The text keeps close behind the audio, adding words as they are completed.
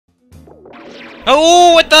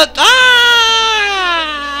Oh, what the?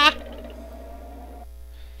 Ah!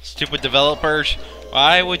 Stupid developers.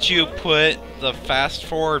 Why would you put the fast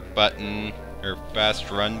forward button or fast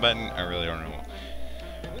run button? I really don't know.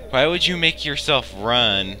 Why would you make yourself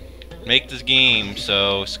run? Make this game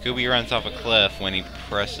so Scooby runs off a cliff when he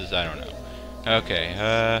presses. I don't know. Okay.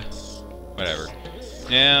 Whatever.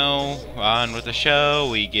 Now on with the show.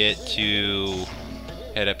 We get to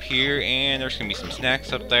head up here, and there's gonna be some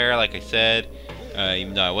snacks up there. Like I said,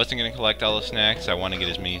 even though I wasn't gonna collect all the snacks, I want to get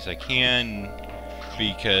as many as I can.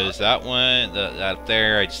 Because that one, that up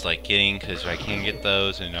there, I just like getting because I can't get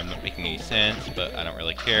those and I'm not making any sense, but I don't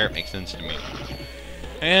really care. It makes sense to me.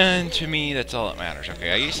 And to me, that's all that matters.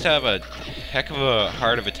 Okay, I used to have a heck of a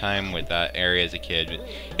hard of a time with that area as a kid. But,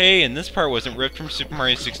 hey, and this part wasn't ripped from Super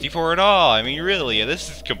Mario 64 at all. I mean, really, this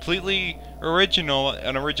is completely original,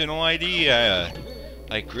 an original idea.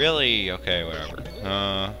 Like, really? Okay, whatever.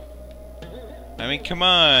 I mean, come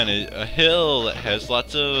on, a hill that has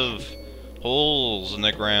lots of holes in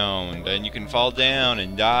the ground, and you can fall down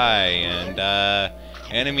and die, and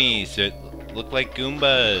enemies that look like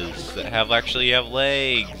Goombas that actually have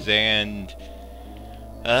legs, and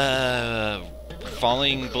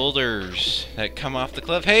falling boulders that come off the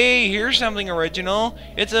cliff. Hey, here's something original.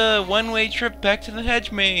 It's a one-way trip back to the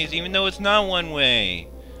hedge maze, even though it's not one-way.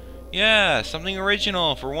 Yeah, something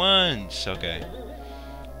original for once. Okay.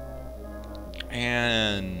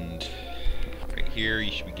 And right here,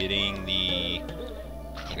 you should be getting the...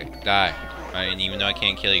 Okay, die. And even though I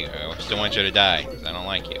can't kill you, I still want you to die, because I don't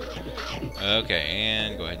like you. Okay,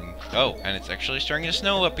 and go ahead and... Oh, and it's actually starting to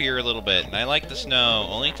snow up here a little bit, and I like the snow.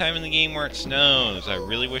 Only time in the game where it snows. I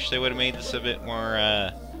really wish they would have made this a bit more,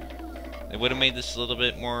 They would have made this a little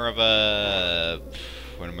bit more of a...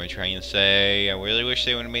 What am I trying to say? I really wish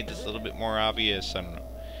they would have made this a little bit more obvious. I don't know.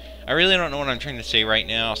 I really don't know what I'm trying to say right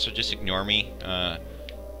now, so just ignore me.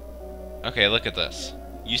 Okay, look at this.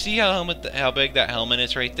 You see how big that helmet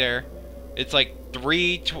is right there? It's like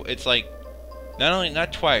it's like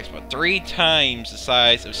not twice, but 3 times the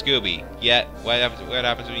size of Scooby. Yet, what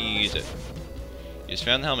happens when you use it? You just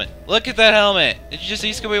found the helmet. Look at that helmet! Did you just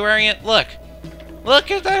see Scooby wearing it? Look!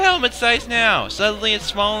 Look at that helmet size now! Suddenly it's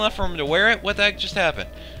small enough for him to wear it? What the heck just happened?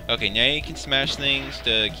 Okay, now you can smash things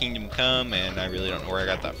to Kingdom Come, and I really don't know where I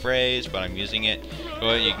got that phrase, but I'm using it.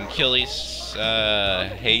 But you can kill these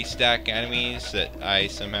haystack enemies that I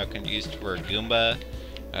somehow confused for a Goomba.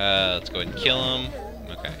 Let's go ahead and kill them.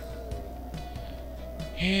 Okay.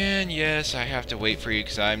 And yes, I have to wait for you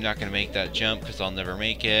because I'm not going to make that jump because I'll never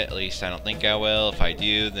make it. At least I don't think I will. If I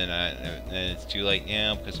do, then it's too late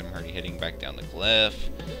now because I'm already heading back down the cliff.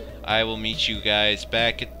 I will meet you guys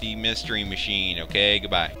back at the mystery machine, okay?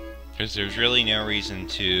 Goodbye. Because there's really no reason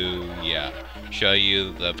to, show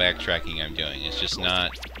you the backtracking I'm doing. It's just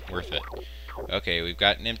not worth it. Okay, we've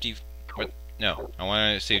got an empty... What? No, I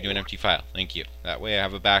want to save to an empty file. Thank you. That way I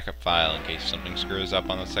have a backup file in case something screws up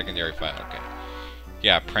on the secondary file. Okay.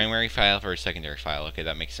 Yeah, primary file for a secondary file. Okay,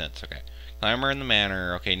 that makes sense. Okay. Climber in the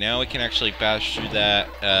manor. Okay, now we can actually bash through that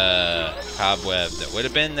cobweb that would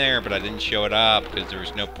have been there, but I didn't show it up because there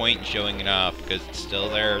was no point in showing it up because it's still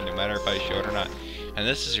there no matter if I show it or not. And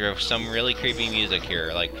this is some really creepy music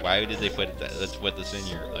here. Like, why did they put that? Let's put this in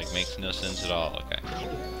here. Like, makes no sense at all. Okay.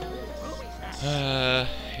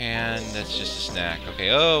 And that's just a snack. Okay.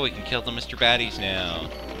 Oh, we can kill the Mr. Baddies now.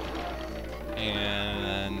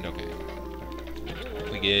 And okay.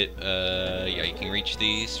 We get yeah, you can reach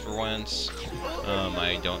these for once.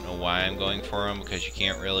 I don't know why I'm going for them because you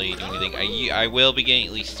can't really do anything. I will be getting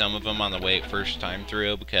at least some of them on the way first time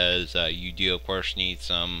through because you do of course need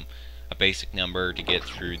a basic number to get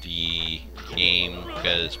through the game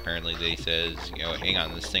because apparently they says, you know, hang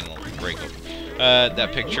on, this thing will break open.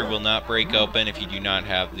 That picture will not break open if you do not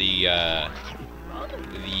have the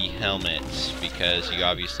helmets because you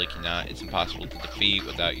obviously cannot. It's impossible to defeat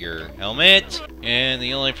without your helmet. And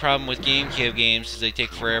the only problem with GameCube games is they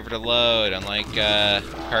take forever to load, unlike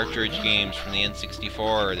cartridge games from the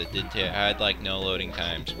N64 that had like no loading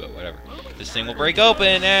times. But whatever. This thing will break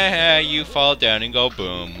open. You fall down and go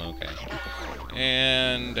boom. Okay.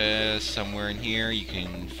 And somewhere in here you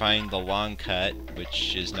can find the long cut,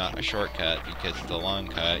 which is not a shortcut because it's a long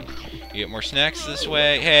cut. You get more snacks this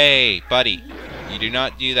way. Hey, buddy, you do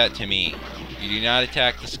not do that to me. You do not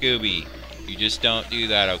attack the Scooby. You just don't do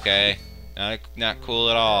that, okay? Not cool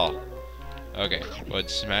at all. Okay,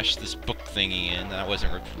 let's smash this book thingy in. That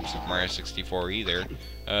wasn't ripped from Super Mario 64 either.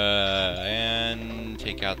 And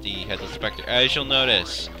take out the Headless Spectre. As you'll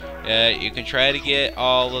notice, you can try to get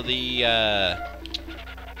all of the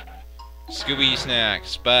Scooby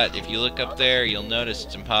snacks. But if you look up there, you'll notice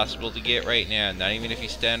it's impossible to get right now. Not even if you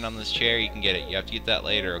stand on this chair, you can get it. You have to get that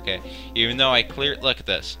later, okay? Even though look at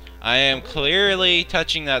this. I am clearly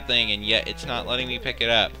touching that thing, and yet it's not letting me pick it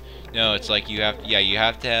up. No, it's like you have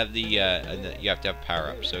to have the, you have to have power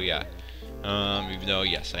up. So yeah. Even though,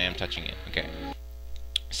 yes, I am touching it. Okay.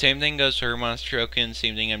 Same thing goes for monster tokens.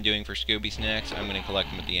 Same thing I'm doing for Scooby snacks. I'm going to collect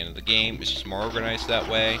them at the end of the game. It's just more organized that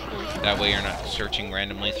way. That way you're not searching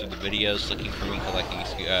randomly through the videos looking for me collecting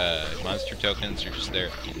monster tokens. You're just there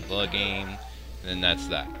at the end of the game. And then that's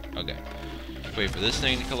that. Okay. Wait for this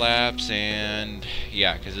thing to collapse, and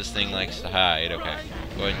yeah, because this thing likes to hide. Okay.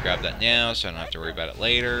 Go ahead and grab that now so I don't have to worry about it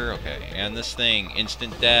later. Okay. And this thing,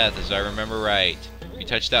 instant death, as I remember right. If you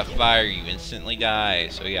touch that fire, you instantly die.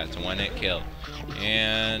 So yeah, it's a one-hit kill.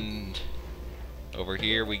 And over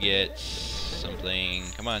here we get something.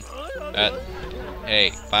 Come on.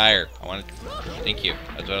 Hey, fire. I want to. Thank you.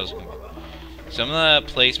 That's what I was looking for. Some of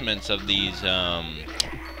the placements of these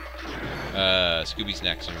Scooby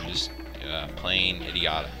snacks are just plain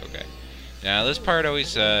idiotic. Okay. Now this part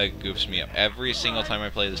always goofs me up every single time I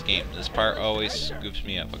play this game. This part always goofs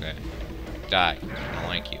me up. Okay. Die. I don't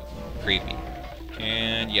like you. Creepy.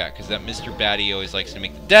 And yeah, because that Mr. Batty always likes to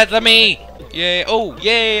make the death of me! Yay! Oh,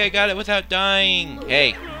 yay! I got it without dying!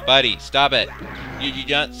 Hey, buddy, stop it. Did you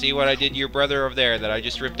not see what I did to your brother over there that I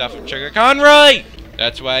just ripped off of Sugar Conroy?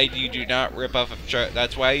 That's why you do not rip off of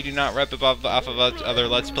that's why you do not rip off of other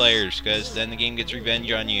Let's Players, because then the game gets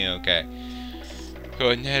revenge on you. Okay. Go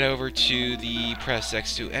ahead and head over to the press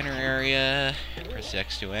X to enter area. Press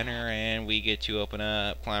X to enter, and we get to open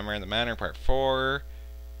up Climber in the Manor Part 4.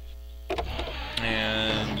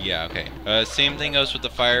 And yeah, okay. Same thing goes with the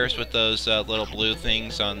fires with those little blue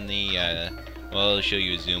things on the. Well, I'll show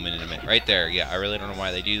you a zoom in a minute. Right there. Yeah, I really don't know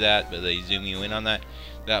why they do that, but they zoom you in on that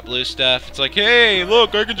blue stuff. It's like, hey,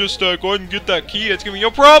 look, I can just go ahead and get that key. It's gonna be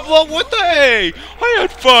no problem. What the hey? I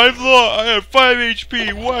had 5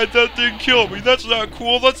 HP. Why did that thing kill me? That's not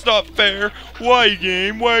cool. That's not fair. Why,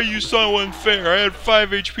 game? Why are you so unfair? I had 5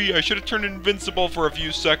 HP. I should have turned invincible for a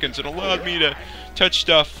few seconds. It allowed me to touch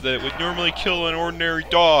stuff that would normally kill an ordinary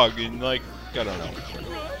dog, and like, I don't know.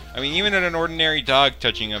 I mean, even an ordinary dog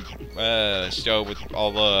touching a stove with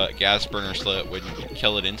all the gas burner slit wouldn't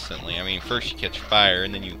kill it instantly. I mean, first you catch fire,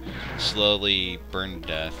 and then you slowly burn to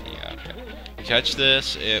death. Yeah, okay. You touch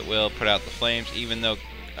this, it will put out the flames, even though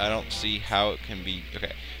I don't see how it can be.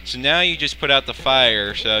 Okay, so now you just put out the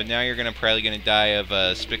fire, so now you're probably gonna die of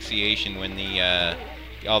asphyxiation when the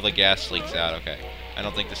all the gas leaks out. Okay. I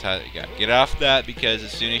don't think this has. Yeah, get off that, because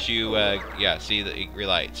as soon as you, yeah, see it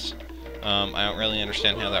relights. I don't really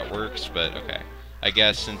understand how that works, but okay. I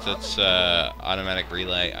guess since it's automatic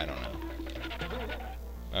relay, I don't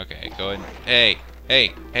know. Okay, go ahead.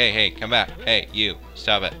 Hey, come back. Hey, you,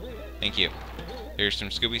 stop it. Thank you. There's some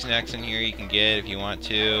Scooby snacks in here you can get if you want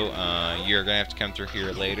to. You're gonna have to come through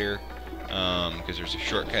here later, because there's a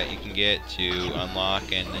shortcut you can get to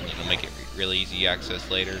unlock, and then it'll make it really easy access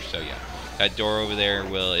later. So yeah. That door over there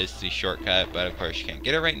is the shortcut, but of course you can't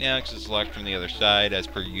get it right now because it's locked from the other side, as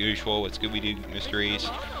per usual with Scooby-Doo mysteries.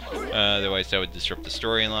 Otherwise that would disrupt the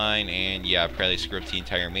storyline, and yeah, probably screw up the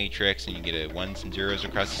entire matrix, and you get a 1s and 0s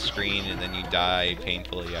across the screen, and then you die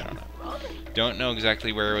painfully. I don't know. Don't know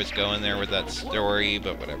exactly where it was going there with that story,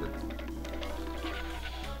 but whatever.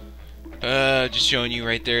 Just showing you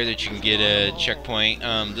right there that you can get a checkpoint.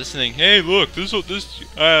 This thing, hey, look,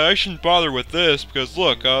 I shouldn't bother with this, because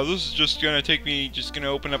look, this is just gonna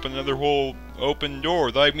open up another whole open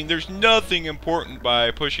door. I mean, there's nothing important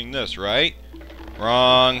by pushing this, right?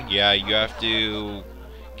 Wrong. Yeah, you have to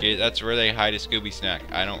get, that's where they hide a Scooby snack.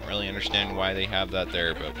 I don't really understand why they have that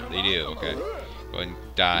there, but they do. Okay. Go ahead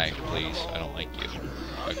and die, please. I don't like you.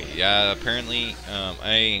 Okay, yeah, apparently,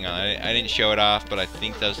 hang on, I didn't show it off, but I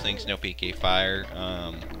think those things know PK fire.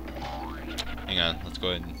 Hang on, let's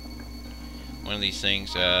go ahead and, one of these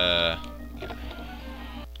things, that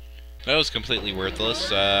was completely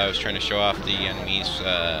worthless. I was trying to show off the enemy's,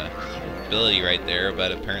 ability right there,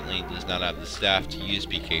 but apparently it does not have the staff to use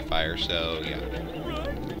PK fire, so, yeah.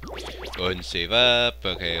 Go ahead and save up.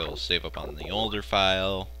 Okay, we'll save up on the older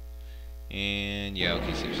file. And yeah,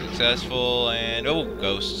 okay, save successful, and oh,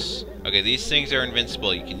 ghosts. Okay, these things are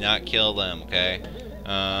invincible, you cannot kill them, okay?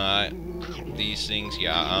 These things,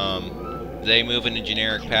 yeah, they move in a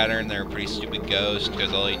generic pattern. They're a pretty stupid ghost,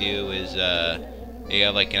 because all they do is, they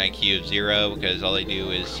have like an IQ of 0, because all they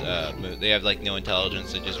do is, move. They have like no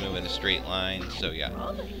intelligence, they just move in a straight line, so yeah.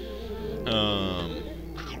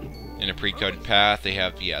 In a pre-coded path, they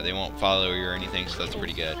have, yeah, they won't follow you or anything, so that's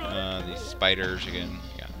pretty good. These spiders, again,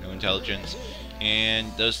 no intelligence.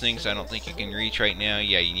 And those things I don't think you can reach right now.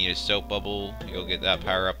 Yeah, you need a soap bubble. You'll get that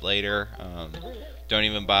power up later. Don't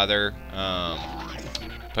even bother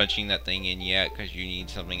punching that thing in yet, because you need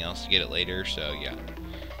something else to get it later. So yeah.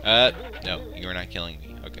 No, you are not killing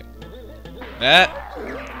me. Okay.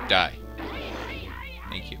 Die.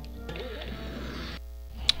 Thank you.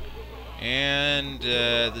 And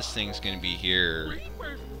this thing's gonna be here.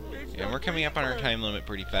 And we're coming up on our time limit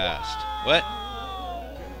pretty fast. What?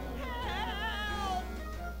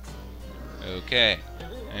 Okay.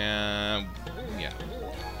 Yeah.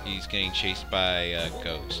 He's getting chased by a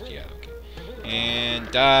ghost. Yeah, okay.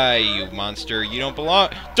 And die, you monster. You don't belong.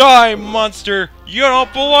 Die, monster! You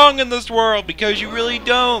don't belong in this world, because you really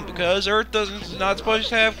don't. Because Earth is not supposed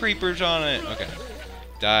to have creepers on it. Okay.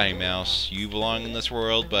 Die, mouse. You belong in this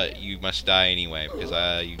world, but you must die anyway,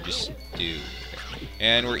 because you just do. Okay.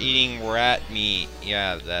 And we're eating rat meat.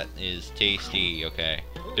 Yeah, that is tasty. Okay.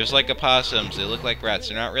 Just like opossums, they look like rats.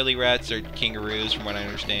 They're not really rats, they're kangaroos from what I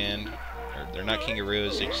understand. Or they're not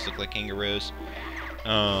kangaroos, they just look like kangaroos.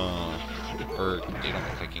 Or they don't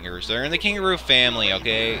look like kangaroos. They're in the kangaroo family,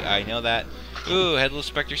 okay? I know that. Ooh, headless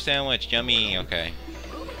specter sandwich, yummy, okay.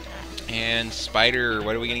 And spider,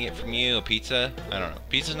 what are we gonna get from you? A pizza? I don't know.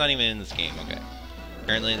 Pizza's not even in this game, okay.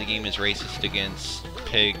 Apparently the game is racist against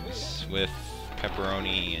pigs with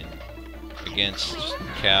pepperoni and against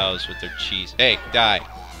cows with their cheese. Hey, die!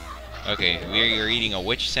 Okay, we're eating a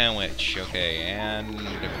witch sandwich. Okay, and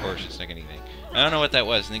of course it's not gonna eat anything. I don't know what that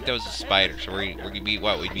was. I think that was a spider. So we're gonna be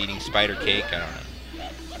what? We'd be eating spider cake? I don't know.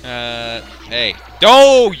 Hey.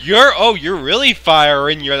 Oh, you're really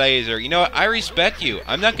firing your laser. You know what? I respect you.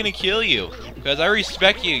 I'm not gonna kill you because I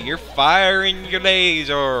respect you. You're firing your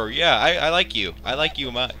laser. Yeah, I like you. I like you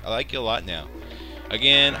a lot. I like you a lot now.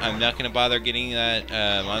 Again, I'm not going to bother getting that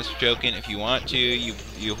monster token. If you want to,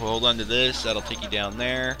 you hold on to this. That'll take you down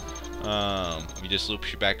there. You just loop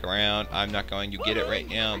you back around. I'm not going to get it right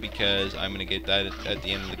now because I'm going to get that at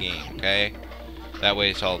the end of the game, okay? That way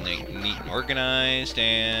it's all neat and organized.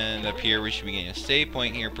 And up here, we should be getting a save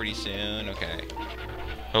point here pretty soon. Okay.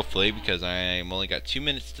 Hopefully, because I'm only got 2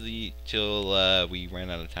 minutes till we ran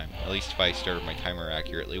out of time. At least if I started my timer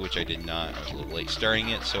accurately, which I did not. I was a little late starting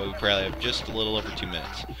it, so we probably have just a little over 2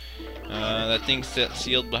 minutes. That thing's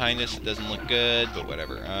sealed behind us. It doesn't look good, but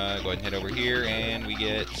whatever. Go ahead and head over here, and we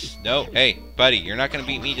get... No! Hey, buddy, you're not going to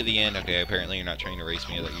beat me to the end. Okay, apparently you're not trying to race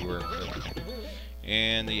me. I thought you were.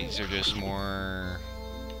 And these are just more...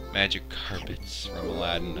 magic carpets from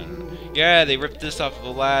Aladdin. Yeah, they ripped this off of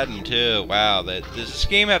Aladdin too. Wow, does this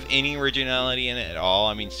game have any originality in it at all?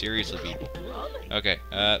 I mean, seriously, people. Okay,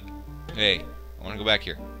 hey, I want to go back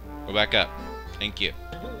here. Go back up. Thank you.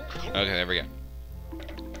 Okay, there we go.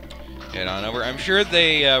 Head on over. I'm sure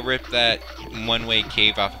they ripped that one-way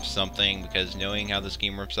cave off of something, because knowing how this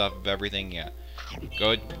game rips off of everything, yeah.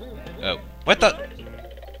 Go. Oh, what the?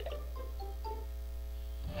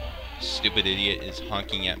 Stupid idiot is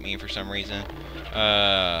honking at me for some reason.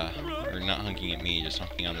 Or not honking at me, just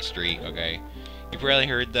honking on the street. Okay, you probably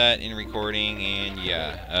heard that in recording, and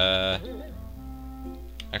yeah.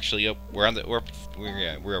 Actually, yep, we're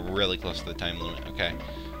really close to the time limit. Okay.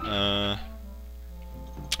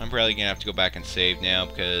 I'm probably gonna have to go back and save now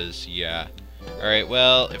because yeah. All right.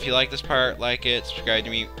 Well, if you like this part, like it, subscribe to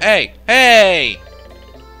me. Hey, hey.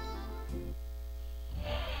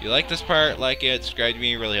 If you like this part, like it, subscribe to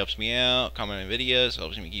me, it really helps me out. Comment on videos,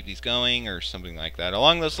 helps me keep these going, or something like that.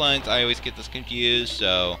 Along those lines, I always get this confused,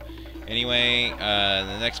 so... Anyway, in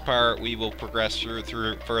the next part, we will progress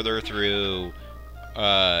further through,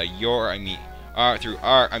 your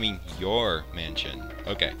mansion.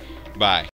 Okay, bye.